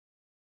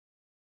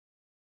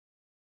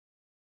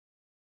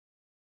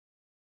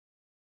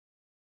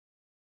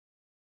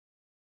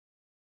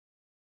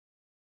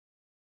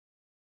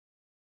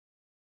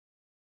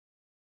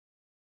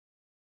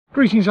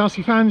Greetings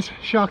RC fans,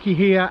 Sharky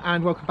here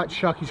and welcome back to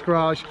Sharky's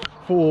Garage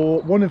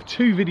for one of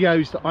two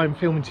videos that I'm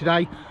filming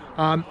today.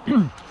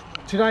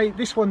 Today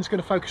this one's going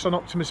to focus on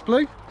Optimus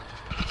Blue.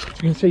 As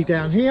you can see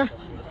down here,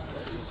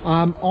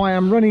 I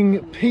am running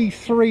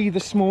P3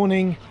 this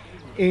morning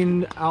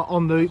in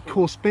on the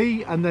course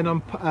B, and then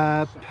I'm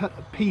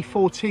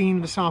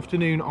P14 this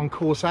afternoon on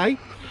course A.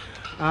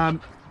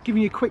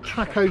 Giving you a quick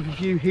track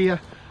overview here.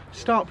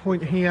 Start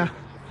point here,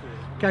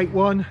 gate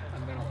 1,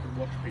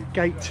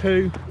 gate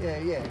 2,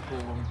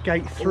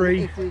 gate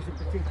 3,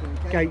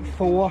 gate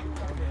 4.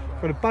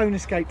 Got a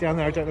bonus gate down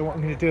there, I don't know what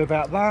I'm going to do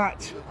about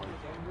that.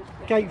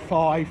 Gate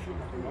 5,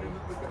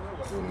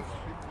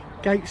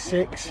 gate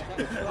 6,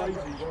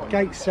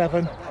 gate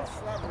 7,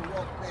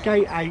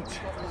 gate 8,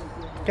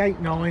 gate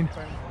 9,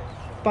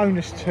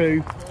 bonus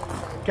 2,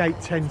 gate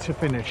 10 to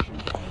finish.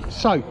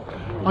 So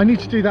I need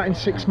to do that in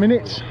 6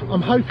 minutes.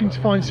 I'm hoping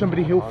to find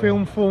somebody who'll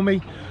film for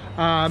me,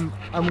 and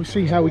we'll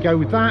see how we go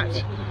with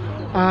that.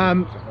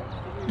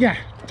 Yeah,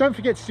 don't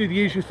forget to do the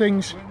usual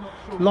things: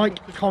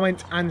 like,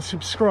 comment and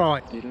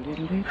subscribe.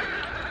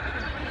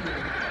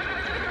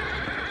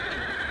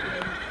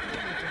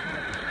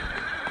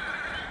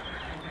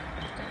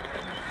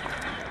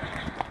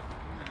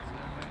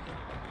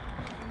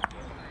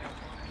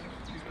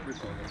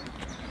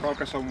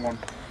 Progress on 1.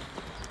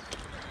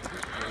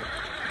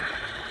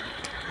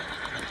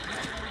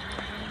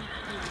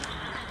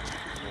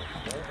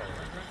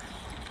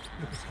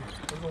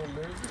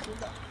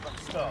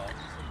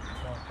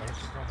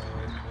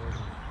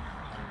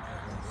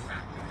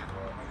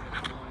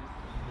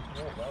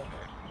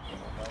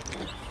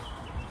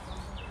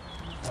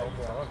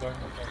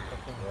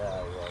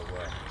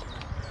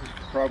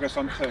 Progress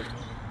on 2.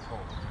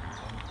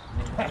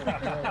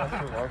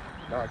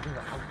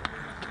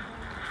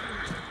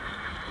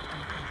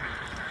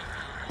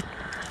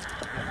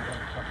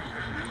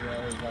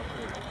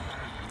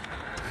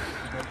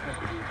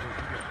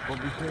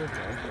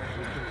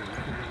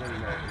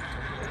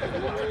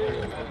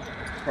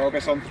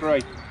 Progress on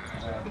 3.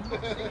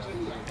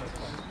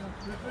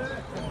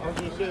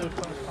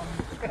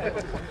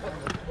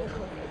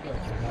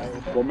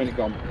 One minute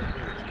gone.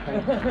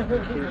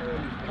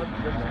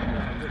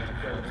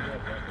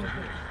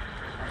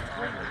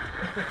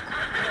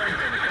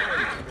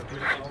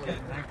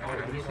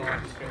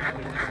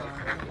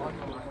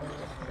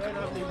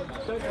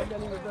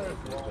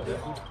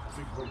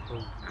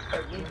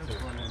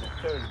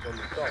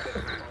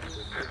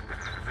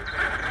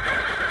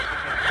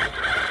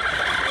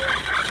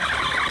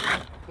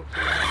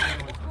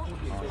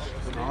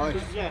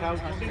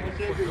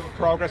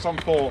 Progress on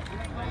 4.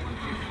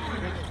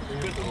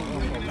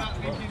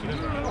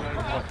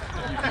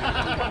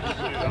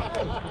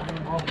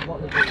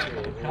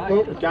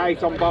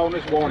 Gate on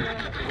bonus 1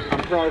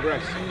 and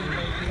progress.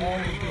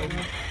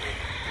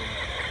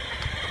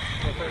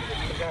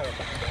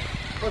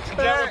 Watch your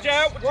back!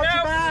 Watch your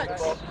back!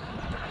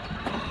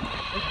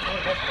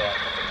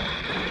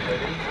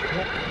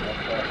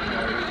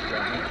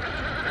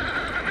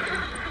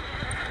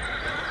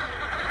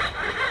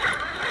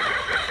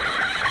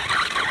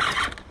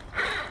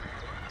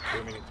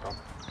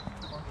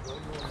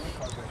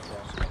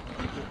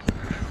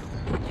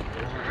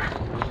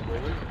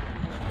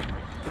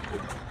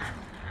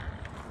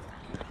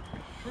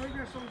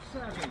 Progress on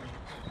 7.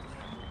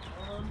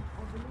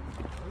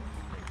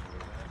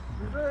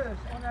 Reverse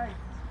on 8.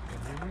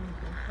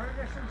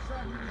 Progress on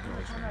 7.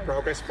 Reverse on 8.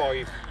 Progress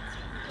 5.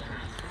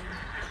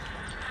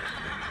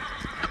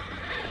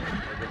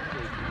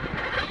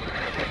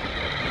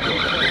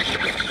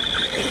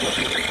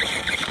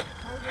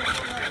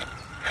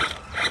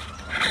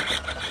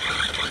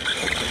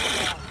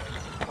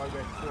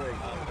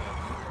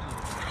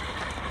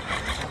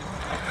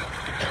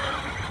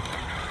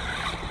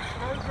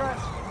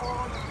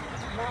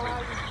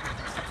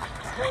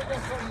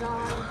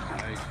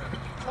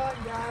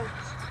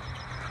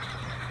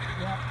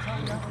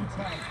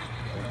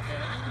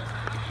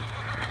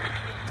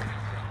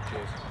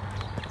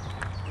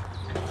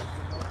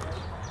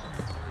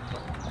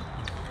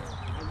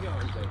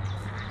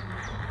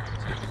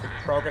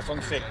 Progress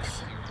on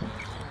 6.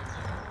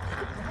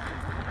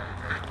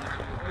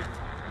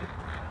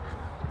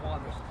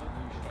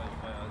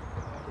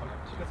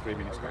 Got 3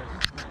 minutes left.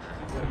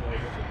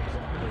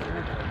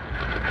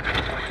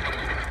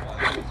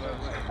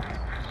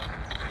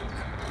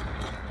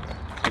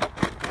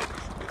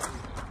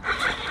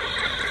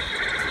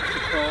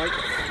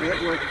 Yeah,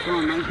 work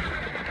fine, mate.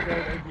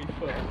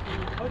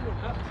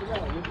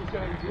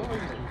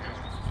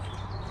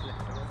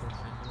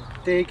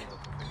 Dig.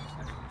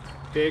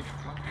 Dig.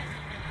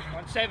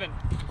 On 7.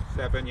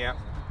 7, yeah.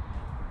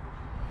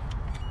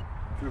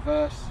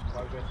 Reverse.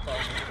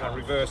 And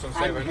reverse on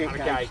 7 and a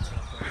gate.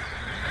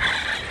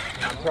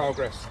 And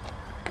progress.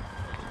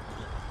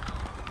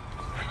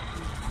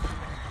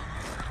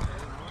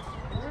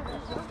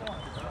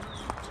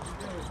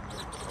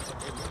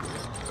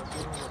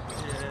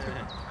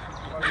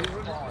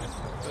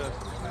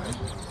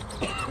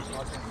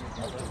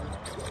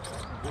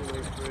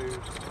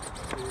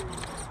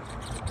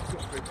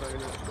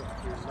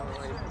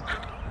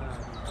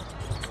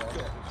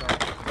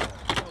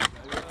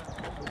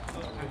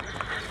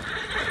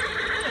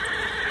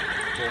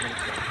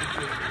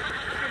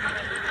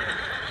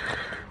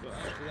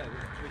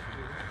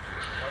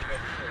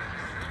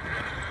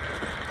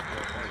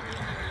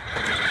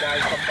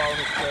 Guys, some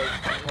bonus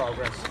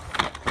progress.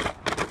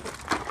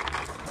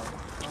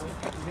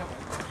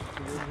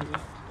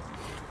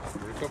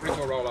 Recovery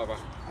or rollover?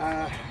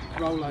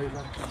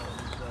 Rollover.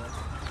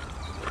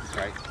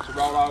 Okay, so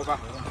rollover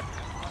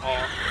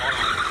on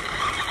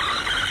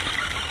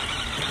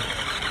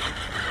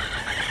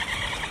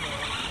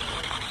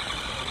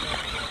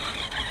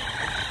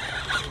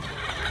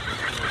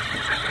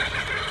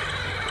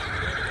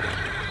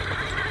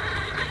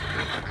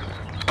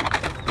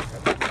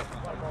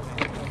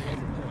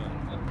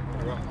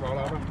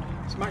rollover.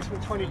 It's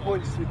maximum 20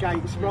 points to the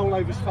gates.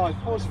 Rollover's 5.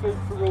 Pause for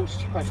rules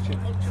question.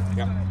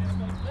 Yep.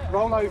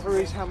 Rollover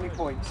is how many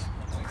points?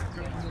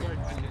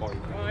 5.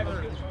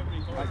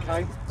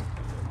 Okay.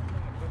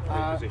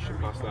 Position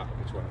past that will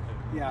be 12.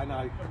 Yeah, I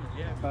know.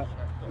 But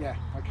yeah,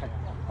 okay.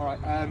 All right.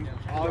 I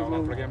Roll will.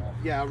 over again.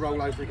 Yeah, I'll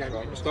roll over again.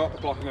 Right, we'll start the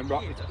clock and then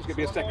rock. It's going to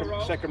be a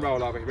second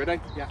rollover. You ready?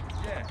 Yeah.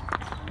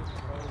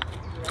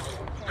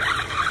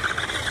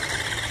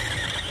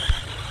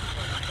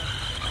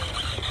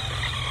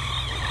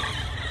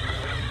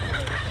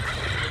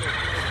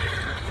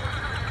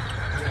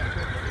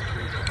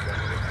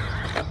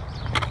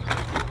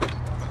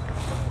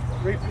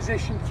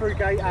 Reposition through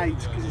gate 8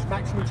 because it's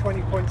maximum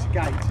 20 points a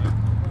gate.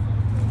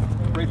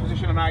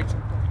 Reposition on 8.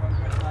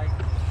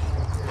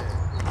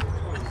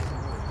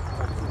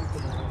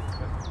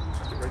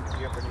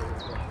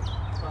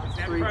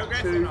 Three,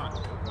 two,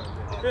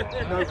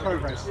 no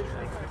progress.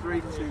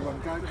 3, 2,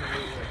 1, go.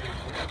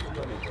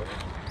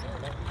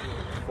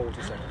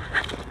 40 seconds.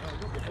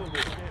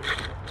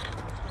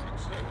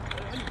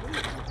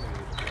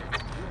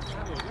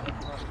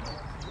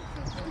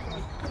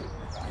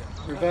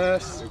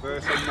 Reverse.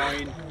 Reverse on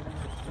 9.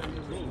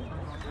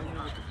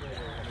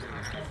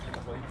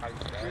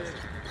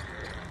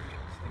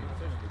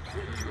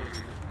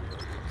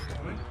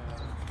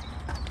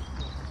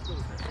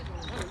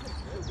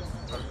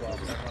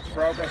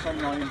 Progress on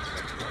 9.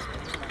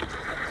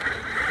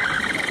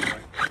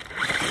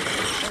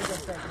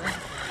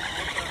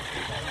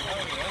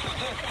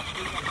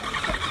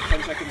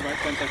 Ten seconds, right?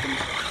 10 seconds.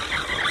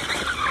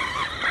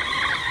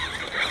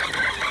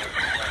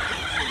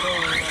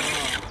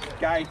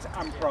 Gate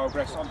and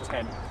progress on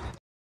 10.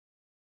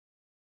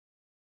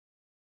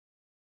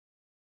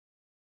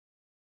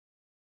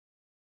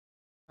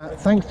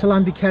 Thanks to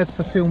Landy Kev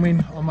for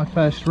filming on my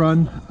first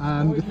run.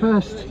 The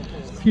first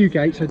few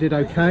gates I did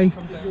okay.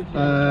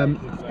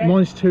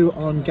 -2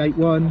 on gate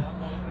 1,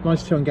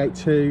 -2 on gate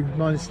 2,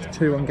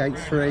 -2 on gate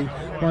 3,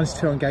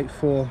 -2 on gate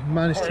 4,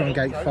 -2 on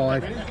gate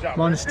 5,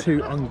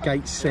 -2 on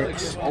gate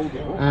 6.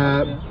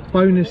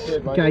 Bonus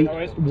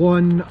gate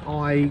 1,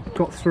 I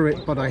got through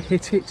it but I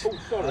hit it,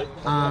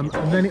 and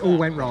then it all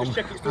went wrong.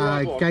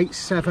 Gate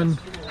 7,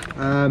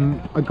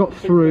 I got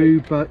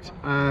through but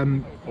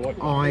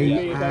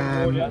I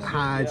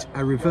had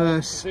a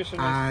reverse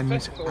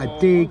and a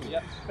dig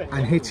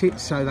and hit it,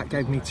 so that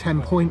gave me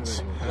 10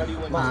 points.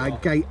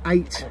 Gate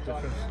 8,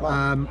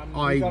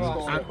 I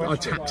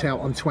tapped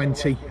out on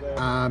 20,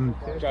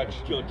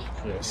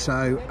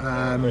 so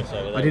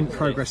I didn't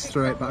progress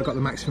through it, but I got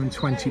the maximum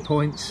 20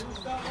 points.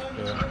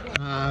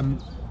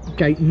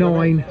 Gate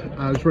 9,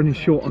 I was running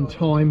short on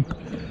time.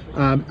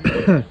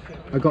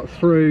 I got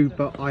through,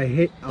 but I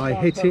hit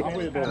it.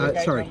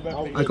 Sorry,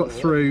 I got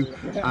through,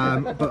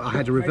 but I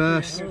had a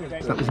reverse,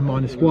 so that was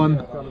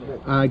 -1.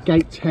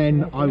 Gate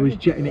 10, I was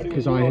jetting it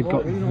because I had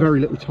got very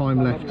little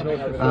time left.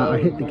 I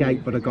hit the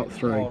gate, but I got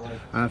through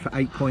for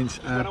 8 points.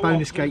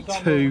 Bonus gate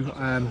 2,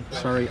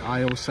 sorry,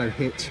 I also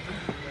hit.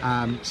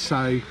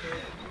 So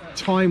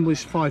time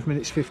was 5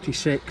 minutes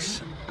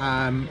 56.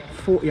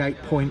 48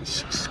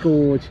 points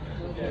scored.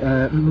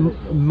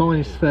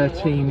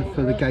 -13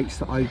 for the gates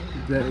that I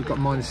got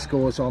minus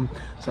scores on,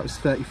 so that was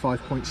 35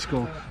 point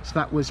score. So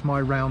that was my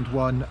round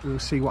 1. We'll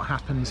see what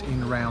happens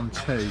in round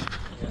 2.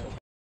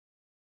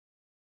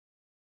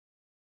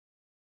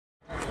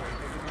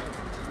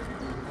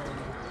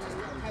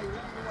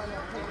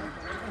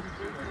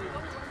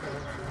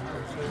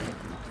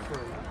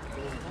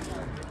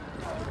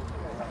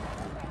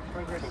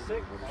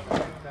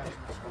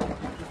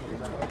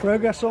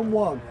 Progress on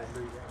 1.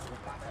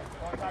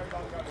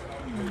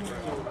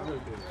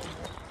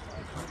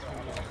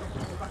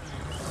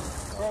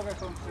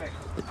 Progress on 6.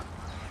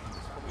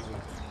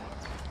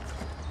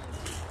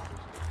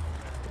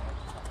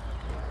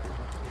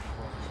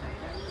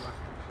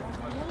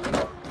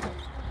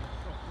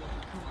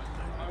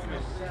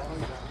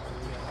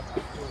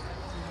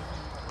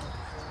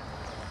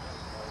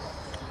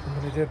 I'm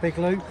going to do a big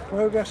loop.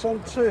 Progress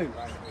on 2.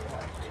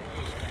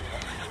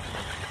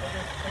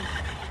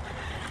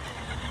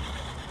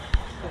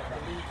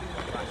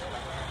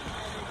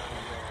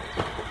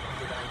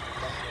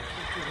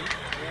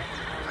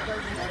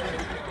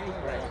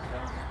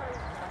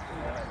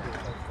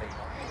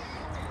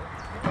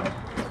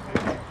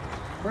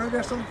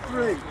 Progress on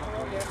 3.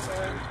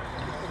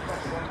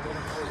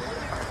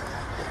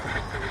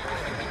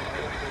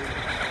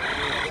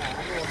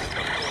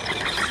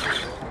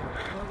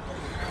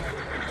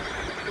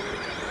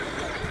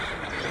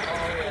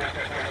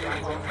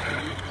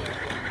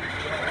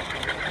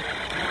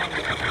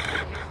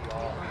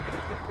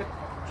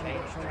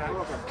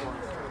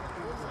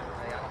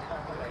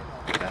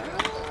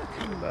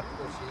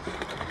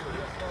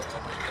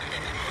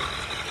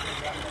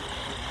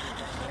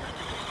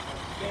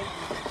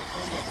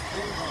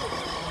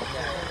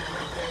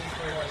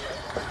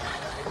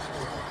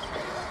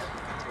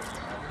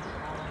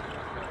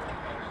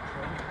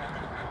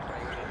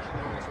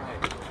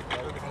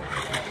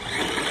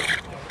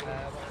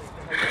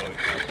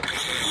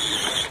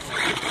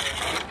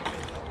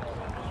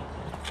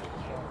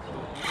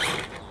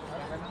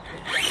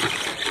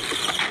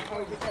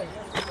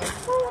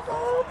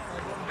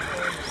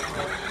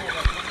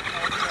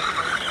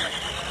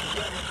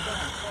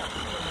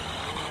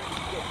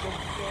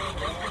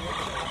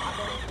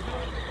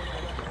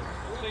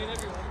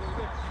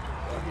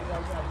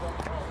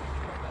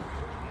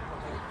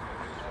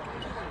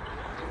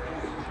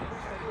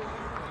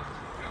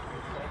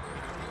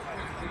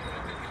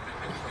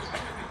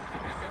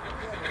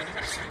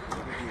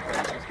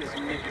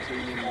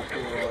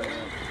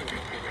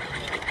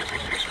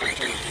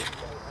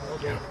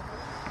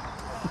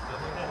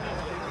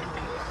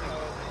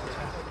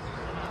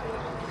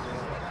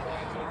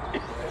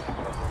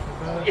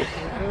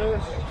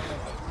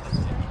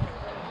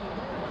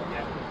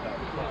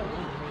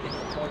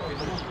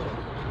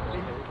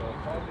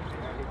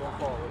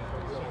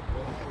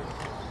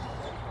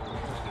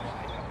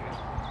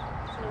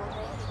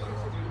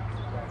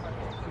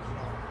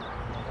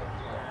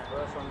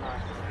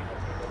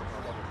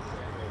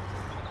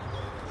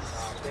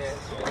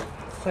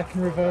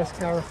 Second reverse,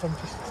 Gareth, I'm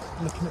just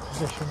looking at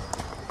position.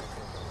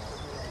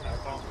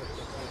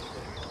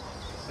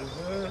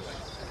 Reverse.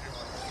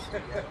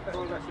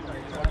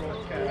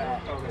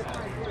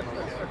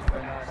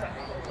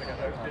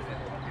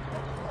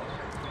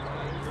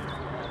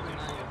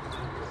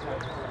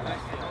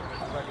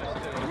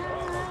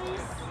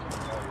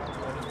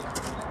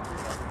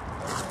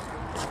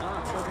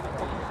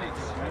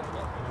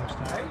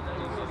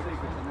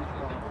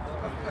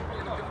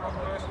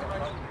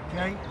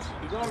 Gate,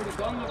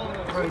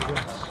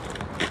 progress,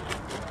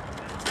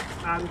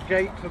 and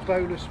gate for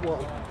bonus 1.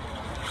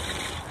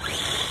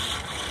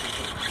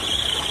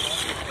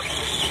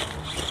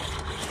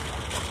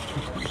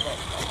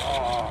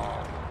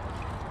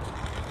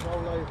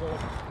 Roll over.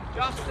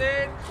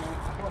 Justin!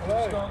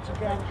 Start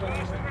again,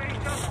 please.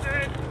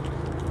 Justin!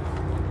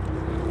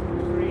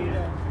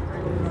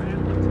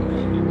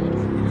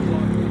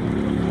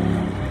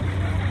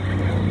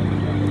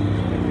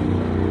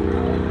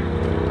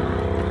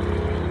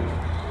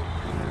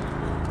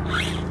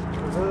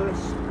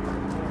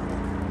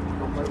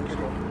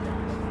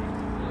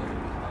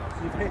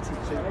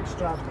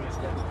 Extravagance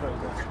then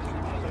progress.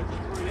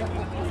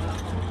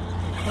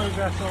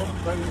 Progress on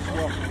bonus 1.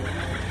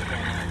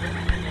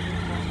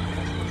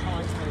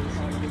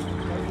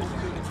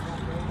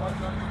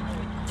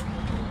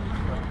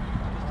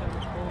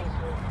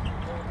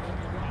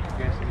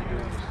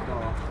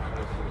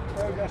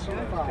 Progress on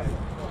 5.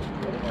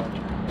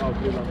 Oh,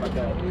 good on back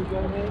there. You go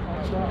mate,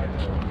 I'll start.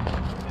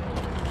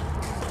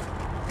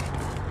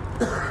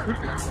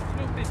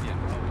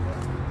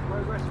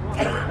 Progress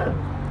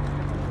 1.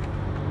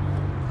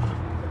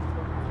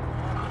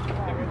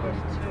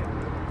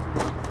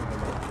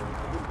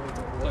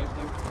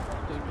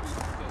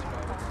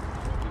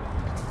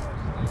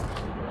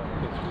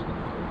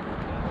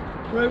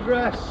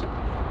 Progress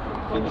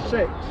on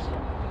 6.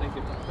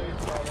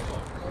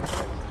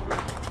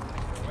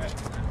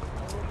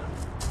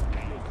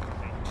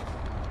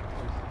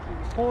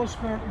 Pause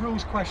for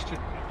rules question.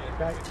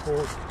 Okay,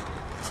 pause.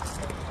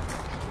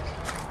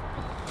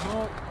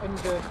 Mark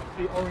under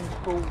the orange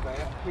ball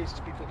there appears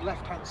to be the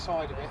left hand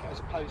side of it as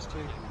opposed to.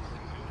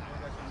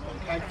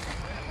 Okay.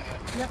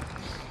 Yep.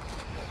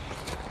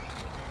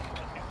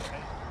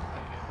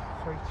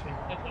 3, 2.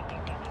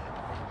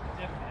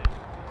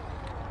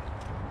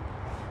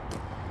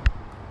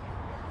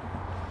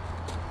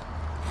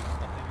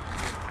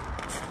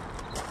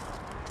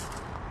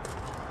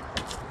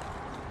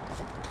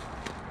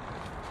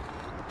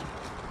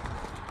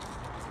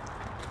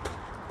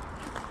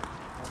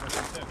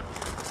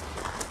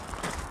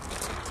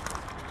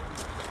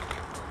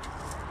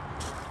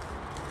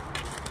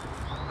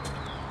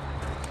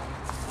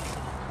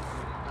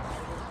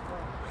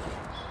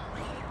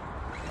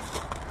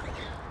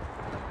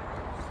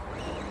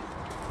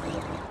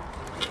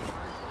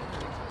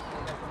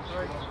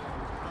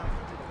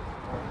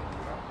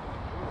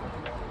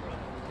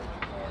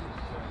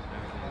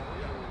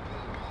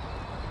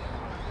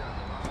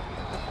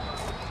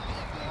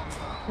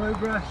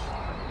 Progress.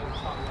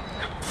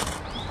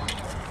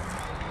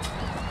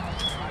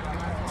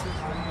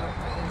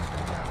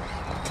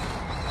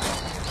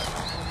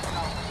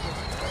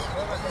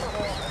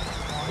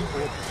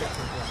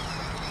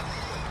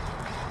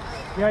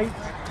 Gate,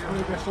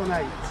 progress on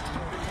 8.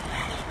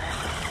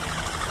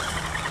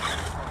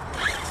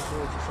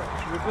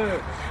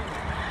 Reverse.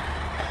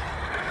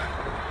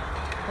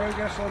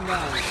 Progress on 9.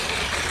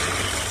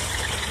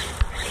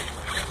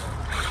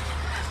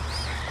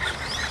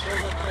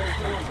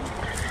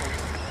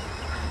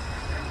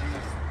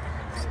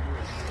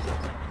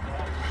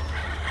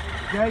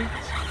 Gate.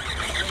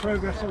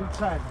 Progress on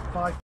 10.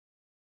 5.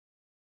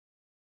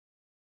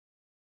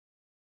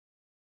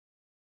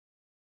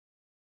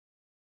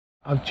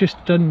 I've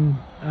just done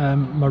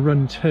my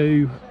run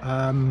 2.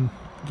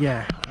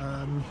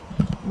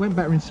 Went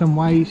better in some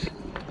ways.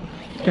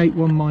 Gate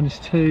 1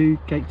 -2,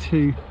 gate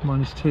 2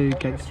 -2,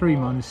 gate 3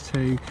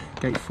 -2,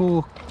 gate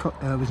 4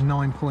 was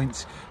 9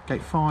 points,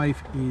 gate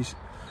 5 is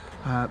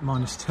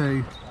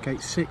 -2,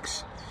 gate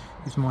 6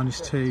 is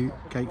 -2,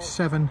 gate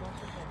 7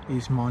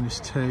 is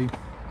 -2,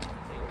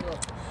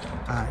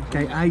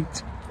 gate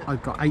 8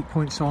 I've got 8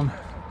 points on,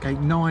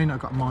 gate 9 I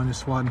got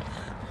 -1,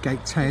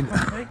 gate 10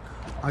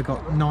 I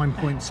got 9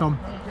 points on.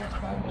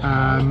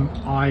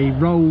 I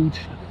rolled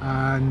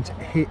and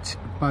hit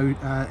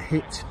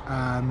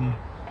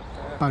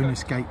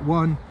bonus gate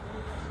 1,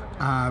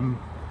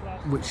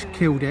 which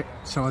killed it,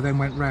 so I then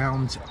went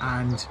round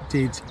and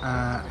did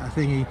a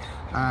thingy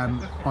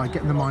by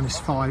getting the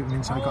 -5,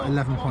 means I got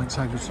 11 points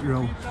over the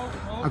roll.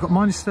 I got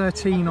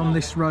 -13 on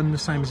this run, the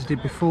same as I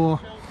did before,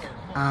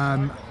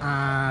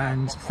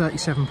 and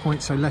 37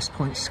 points, so less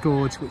points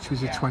scored, which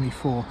was a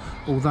 24,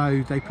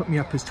 although they put me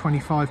up as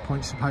 25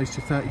 points as opposed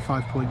to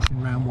 35 points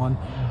in round 1.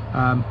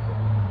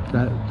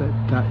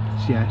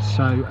 Yeah,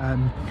 so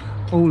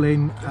all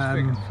in,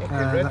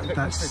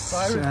 that's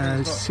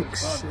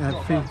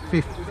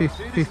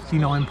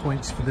 59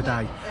 points for the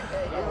day.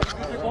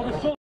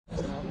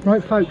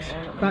 Right folks,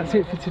 that's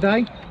it for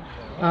today.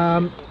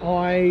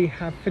 I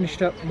have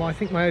finished up I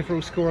think my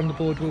overall score on the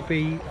board will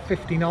be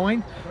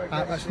 59.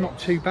 That's not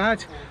too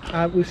bad.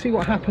 We'll see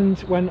what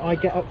happens when I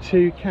get up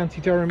to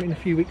County Durham in a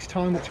few weeks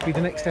time, which will be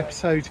the next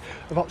episode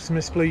of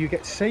Optimus Blue you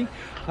get to see.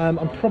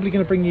 I'm probably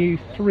going to bring you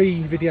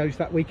 3 videos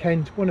that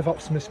weekend, one of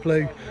Optimus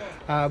Blue,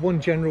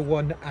 one general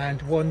one,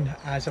 and one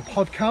as a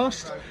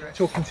podcast,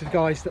 talking to the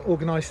guys that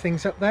organise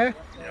things up there.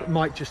 It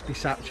might just be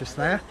sat just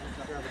there.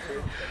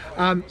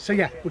 So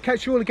yeah, we'll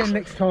catch you all again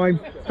next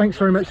time. Thanks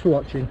very much for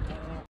watching.